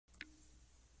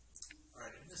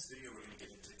this video, we're going to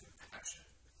get into compaction.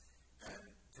 And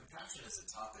compaction is a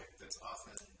topic that's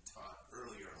often taught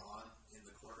earlier on in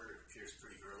the quarter. It appears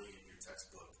pretty early in your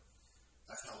textbook.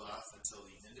 I've held off until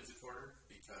the end of the quarter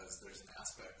because there's an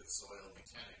aspect of soil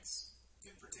mechanics,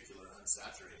 in particular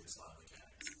unsaturated soil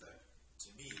mechanics, that to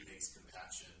me makes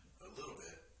compaction a little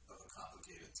bit of a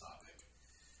complicated topic.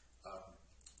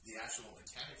 The actual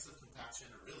mechanics of compaction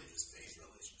are really just phase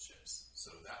relationships.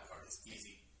 So that part is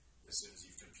easy. As soon as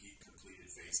you've completed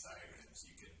phase diagrams,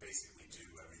 you can basically do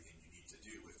everything you need to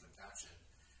do with compaction.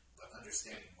 But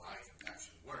understanding why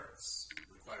compaction works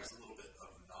requires a little bit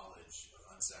of knowledge of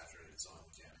unsaturated soil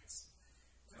mechanics.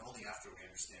 And only after we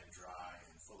understand dry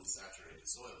and fully saturated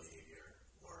soil behavior,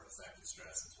 or effective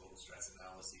stress and total stress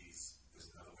analyses is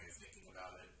another way of thinking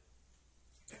about it,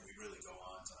 can we really go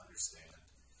on to understand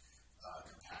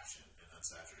compaction and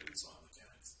unsaturated soil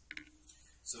mechanics.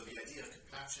 So the idea of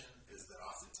compaction is that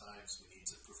oftentimes we need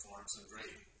to perform some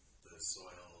grading. The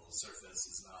soil surface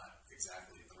is not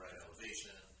exactly at the right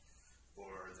elevation,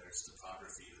 or there's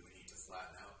topography that we need to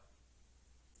flatten out.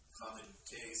 Common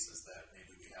case is that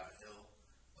maybe we have a hill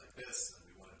like this and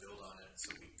we want to build on it,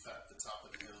 so we cut the top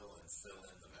of the hill and fill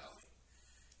in the valley.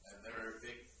 And there are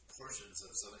big portions of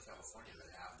Southern California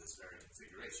that have this very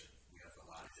configuration. We have a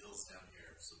lot of hills down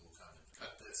here, so we'll come and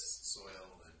cut this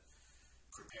soil and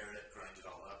prepare it, grind it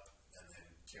all up, and then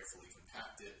carefully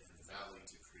compact it in the valley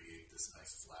to create this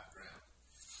nice flat ground.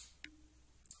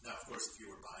 Now, of course, if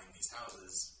you were buying these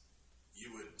houses,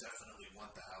 you would definitely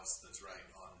want the house that's right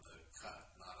on the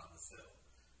cut, not on the fill,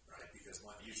 right? Because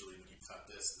usually when you cut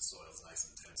this, the soil's nice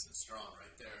and dense and strong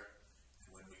right there. And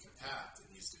when we compact,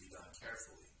 it needs to be done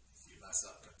carefully. If you mess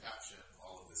up compaction,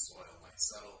 all of this soil might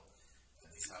settle, and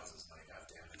these houses might have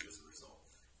damage as a result.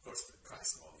 Of course, the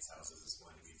price of all these houses is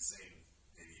going to be the same.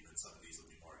 Maybe even some of these will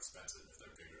be more expensive if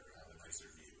they're bigger or have a nicer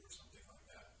view or something like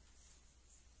that.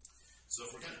 So if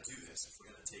we're going to do this, if we're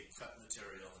going to take cut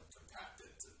material and compact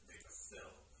it to make a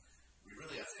fill, we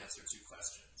really have to answer two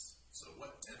questions. So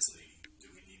what density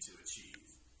do we need to achieve?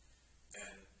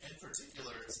 And in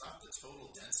particular, it's not the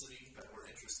total density that we're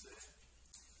interested in.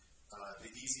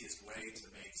 The easiest way to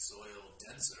make soil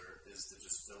denser is to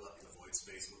just fill up the void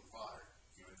space with water.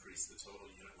 You increase the total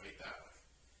unit weight that way.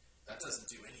 That doesn't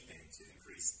do anything to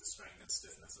increase the strength and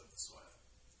stiffness of the soil.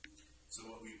 So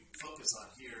what we focus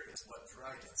on here is what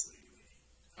dry density do we need?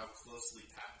 How closely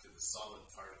packed do the solid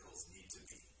particles need to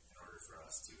be in order for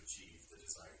us to achieve the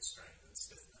desired strength and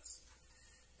stiffness?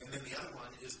 And then the other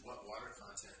one is what water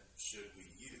content should we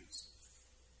use?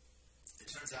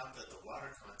 It turns out that the water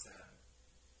content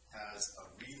has a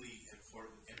really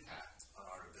important impact on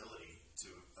our ability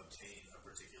to obtain a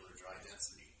particular dry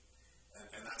density.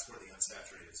 And that's where the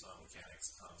unsaturated soil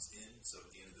mechanics comes in. So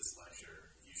at the end of this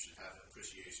lecture, you should have an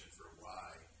appreciation for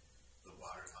why the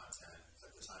water content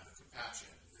at the time of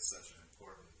compaction is such an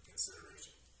important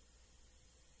consideration.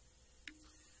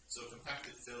 So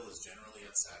compacted fill is generally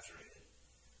unsaturated.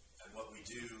 And what we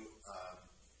do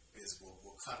is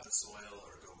we'll cut the soil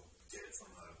or go get it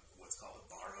from what's called a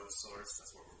borrow source.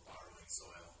 That's where we're borrowing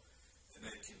soil. And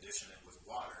then condition it with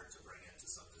water to bring it to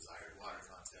some desired water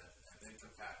content. And then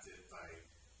compact it by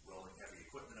rolling heavy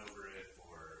equipment over it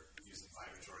or using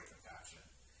vibratory compaction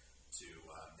to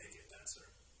make it denser.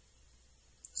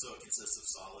 So it consists of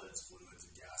solids, fluids,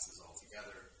 and gases all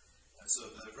together. And so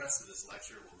the rest of this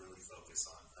lecture will really focus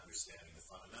on understanding the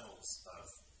fundamentals of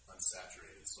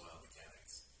unsaturated soil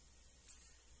mechanics.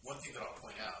 One thing that I'll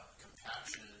point out,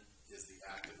 compaction is the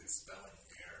act of expelling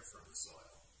air from the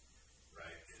soil,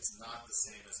 right? It's not the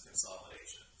same as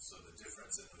consolidation. So the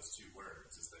difference in those two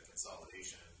words is that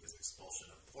consolidation is expulsion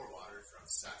of pore water from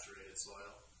saturated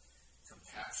soil.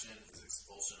 Compaction is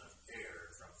expulsion of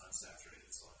air from unsaturated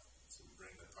soil. So we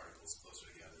bring the particles closer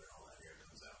together and all that air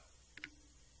comes out.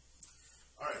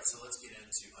 All right, so let's get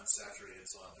into unsaturated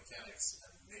soil mechanics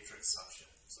and matrix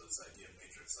suction. So this idea of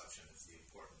matrix suction is the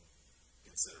important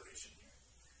consideration here.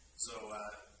 So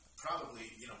probably,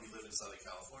 we live in Southern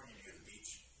California near the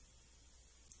beach.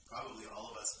 Probably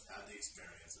all of us have had the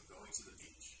experience of going to the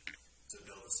beach to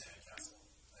build a sandcastle.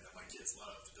 I know my kids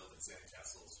loved building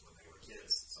sandcastles when they were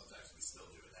kids. Sometimes we still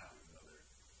do it now, even though they're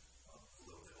a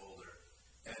little bit older.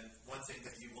 And one thing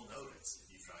that you will notice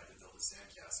if you try to build a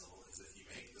sandcastle is if you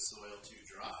make the soil too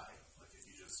dry, like if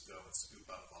you just go and scoop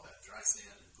up all that dry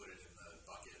sand and put it in the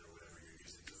bucket or whatever you're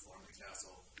using to form the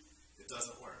castle, it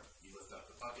doesn't work. You lift up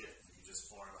the bucket and you just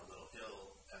form a little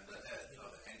hill, and the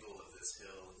angle of this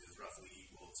hill is roughly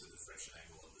equal to the friction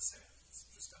angle of the sand. It's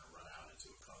just going to run out into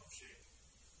a cone shape.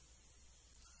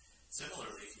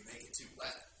 Similarly, if you make it too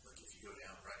wet, like if you go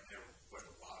down right there where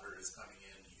the water is coming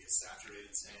in, you get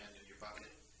saturated sand in your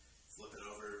bucket, flip it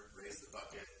over, raise the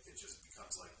bucket,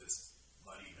 becomes like this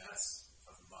muddy mess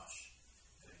of mush,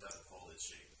 and it doesn't hold its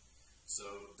shape. So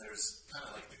there's kind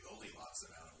of like the Goldilocks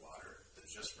amount of water, the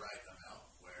just right amount,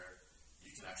 where you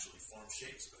can actually form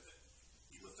shapes with it.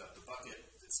 You lift up the bucket,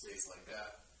 it stays like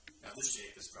that. Now this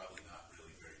shape is probably not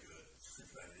really very good,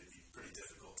 but it'd be pretty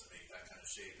difficult to make that kind of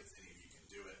shape. If any of you can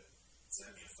do it,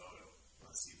 send me a photo. I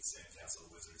want to see the sandcastle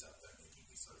wizards out there making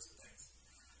these sorts of things.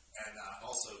 And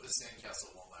also, this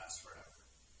sandcastle won't last forever,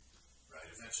 right?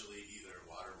 Eventually, either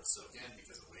water will soak in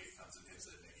because a wave comes and hits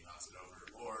it, maybe knocks it over,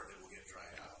 or it will get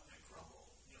dried out and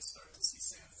crumble. You'll start to see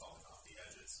sand falling off the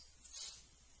edges.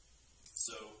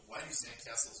 So, why do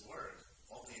sandcastles work?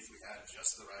 Only if we add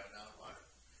just the right amount of water.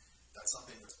 That's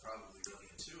something that's probably really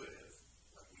intuitive,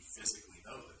 like we physically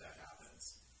know that that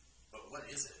happens. But what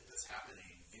is it that's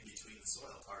happening in between the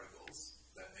soil particles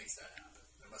that makes that happen?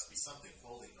 There must be something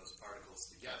holding those particles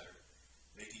together,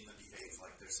 making them behave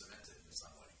like they're cemented in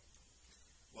some way.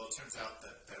 Well, it turns out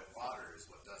that water is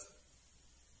what does it.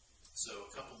 So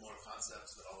a couple more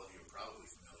concepts that all of you are probably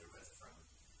familiar with from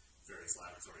various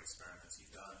laboratory experiments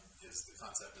you've done is the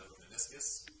concept of a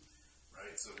meniscus,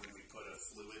 right? So when we put a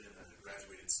fluid in a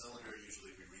graduated cylinder,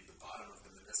 usually we read the bottom of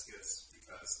the meniscus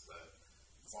because the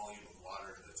volume of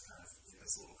water that's kind of in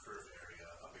this little curved area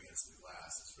up against the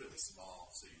glass is really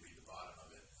small, so you read the bottom of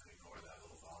it and ignore that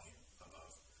little volume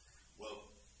above.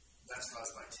 Well, that's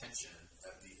caused by tension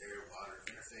at the air-water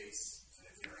interface, and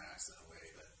it interacts in a way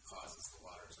that causes the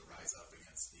water to rise up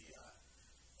against the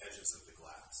edges of the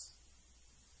glass.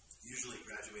 Usually a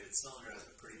graduated cylinder has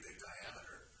a pretty big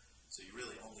diameter, so you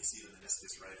really only see the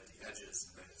meniscus right at the edges,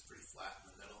 and then it's pretty flat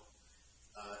in the middle.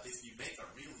 If you make a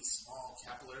really small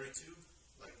capillary tube,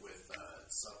 like with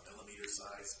sub-millimeter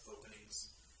size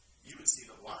openings, you would see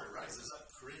the water rises up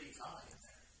pretty high in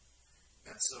there.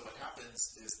 And so what happens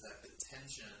is that the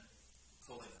tension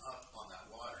pulling up on that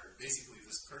water, basically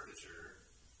this curvature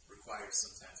requires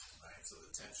some tension, right? So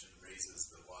the tension raises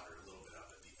the water a little bit up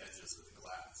at the edges of the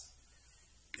glass.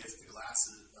 If the glass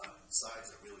sides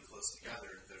are really close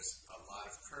together, there's a lot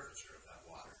of curvature of that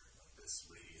water. This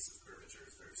radius of curvature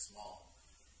is very small,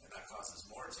 and that causes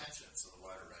more tension, so the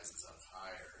water rises up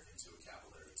higher into a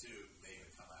capillary tube, may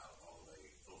even come out all the way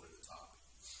over the top.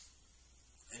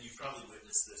 And you've probably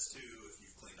witnessed this too if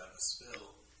you've cleaned up a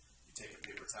spill. You take a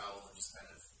paper towel and just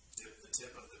kind of dip the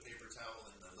tip of the paper towel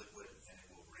in the liquid, and it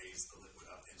will raise the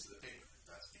liquid up into the paper.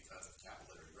 That's because of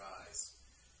capillary rise,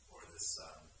 or this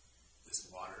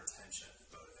water tension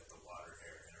at the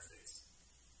water-air interface.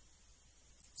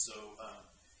 So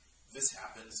this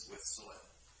happens with soil.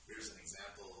 Here's an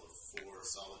example of 4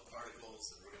 solid particles,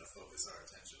 and we're going to focus our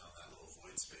attention on that little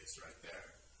void space right there.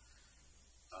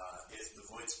 If the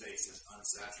void space is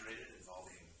unsaturated,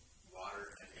 involving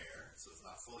water and air, so it's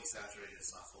not fully saturated,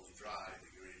 it's not fully dry,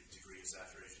 the degree of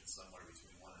saturation is somewhere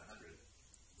between 1 and 100,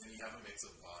 then you have a mix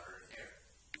of water and air.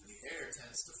 And the air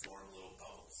tends to form little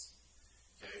bubbles.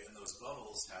 Okay, and those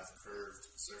bubbles have curved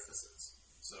surfaces.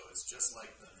 So it's just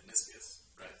like the meniscus,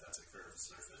 right? That's a curved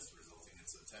surface resulting in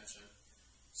some tension.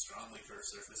 Strongly curved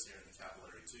surface here in the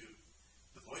capillary tube.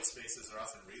 The void spaces are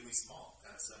often really small,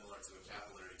 kind of similar to a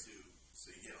capillary tube. So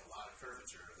you get a lot of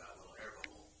curvature of that little air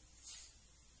bubble.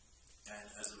 And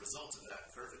as a result of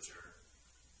that curvature,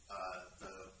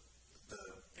 the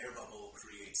air bubble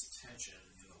creates tension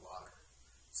in the water.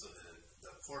 So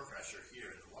the pore pressure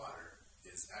here in the water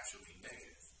is actually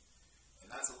negative. And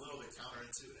that's a little bit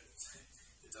counterintuitive.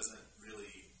 It doesn't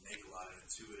really make a lot of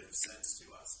intuitive sense to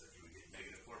us that you would get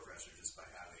negative pore pressure just by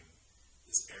having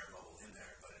this air bubble in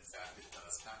there, but in fact it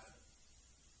does happen.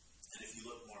 And if you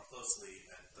look more closely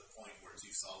at the point where 2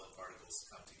 solid particles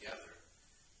come together,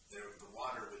 the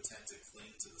water would tend to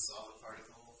cling to the solid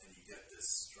particle, and you get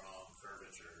this strong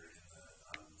curvature in the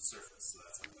surface. So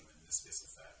that's like the meniscus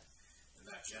effect. And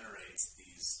that generates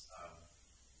these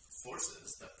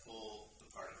forces that pull the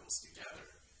particles together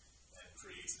and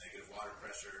creates negative water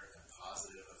pressure and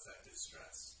positive effective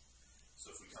stress.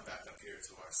 So if we come back up here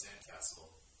to our sandcastle,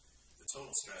 the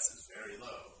total stress is very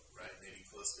low, right? Maybe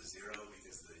close to 0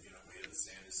 because the unit weight of the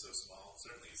sand is so small.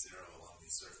 Certainly 0 along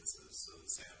these surfaces, so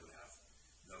the sand would have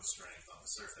no strength on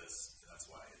the surface, and that's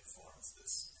why it forms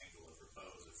this angle of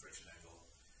repose or friction angle.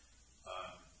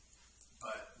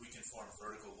 But we can form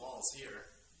vertical walls here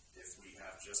if we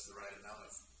have just the right amount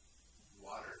of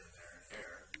water in there and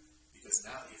air, because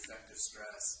now the effective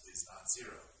stress is not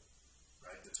 0,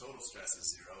 right? The total stress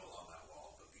is 0 along that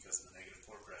wall, but because of the negative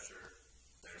pore pressure,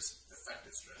 there's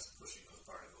effective stress pushing those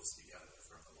particles together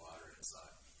from the water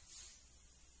inside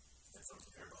and from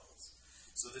the air bubbles.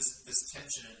 So this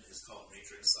tension is called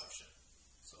matrix suction.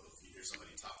 So if you hear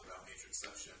somebody talk about matrix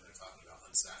suction, they're talking about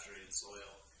unsaturated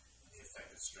soil and the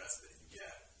effective stress that you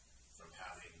get from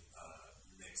having a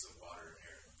mix of water and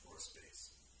air in the pore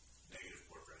space, negative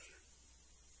pore pressure.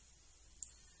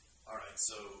 Alright,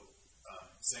 so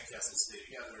sandcastles stay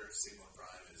together. Sigma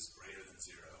prime is greater than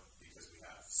 0 because we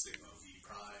have sigma v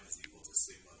prime is equal to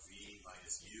sigma v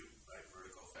minus u, right?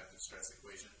 Vertical effective stress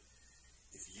equation.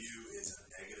 If u is a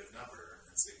negative number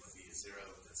and sigma v is 0,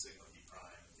 then sigma v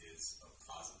prime is a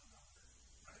positive number,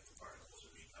 right? The particles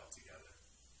are being held together.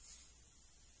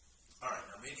 Alright,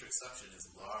 now matrix suction is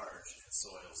large in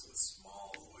soils with small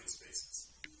void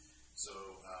spaces. So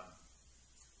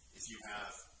if you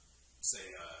have, say,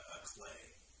 a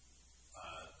clay,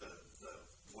 the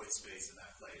void space in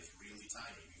that clay is really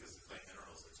tiny because the clay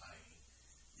minerals are tiny.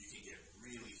 You can get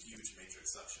really huge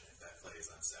matrix suction if that clay is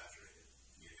unsaturated.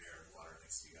 You get air and water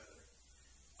mixed together.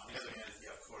 On the other hand, if you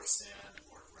have coarse sand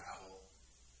or gravel,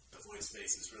 the void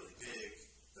space is really big.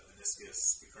 The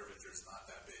meniscus, the curvature is not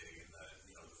that big, and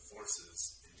the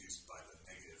forces induced by the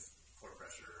negative pore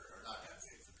pressure are not that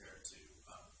big compared to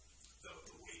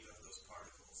the weight of those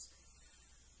particles.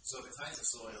 So the kinds of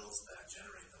soils that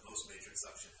generate the most matrix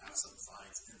suction have some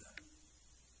fines in them.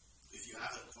 If you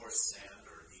have a coarse sand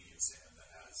or a medium sand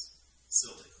that has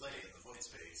silt and clay in the void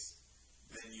space,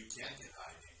 then you can get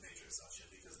high matrix suction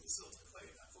because of the silt and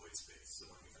clay in that void space. So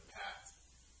when we compact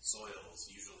soils,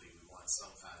 usually we want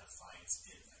some kind of fines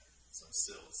in there. Some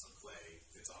silt, some clay.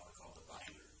 It's often called the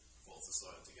binder. Holds the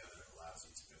soil together and allows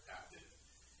you to compact it.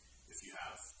 If you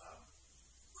have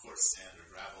coarse sand or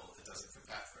gravel, it doesn't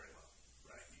compact very well,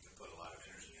 right? You can put a lot of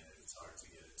energy in it. It's hard to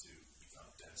get it to become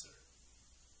denser.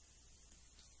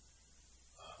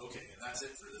 Okay, and that's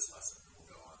it for this lesson. We'll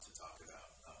go on to talk about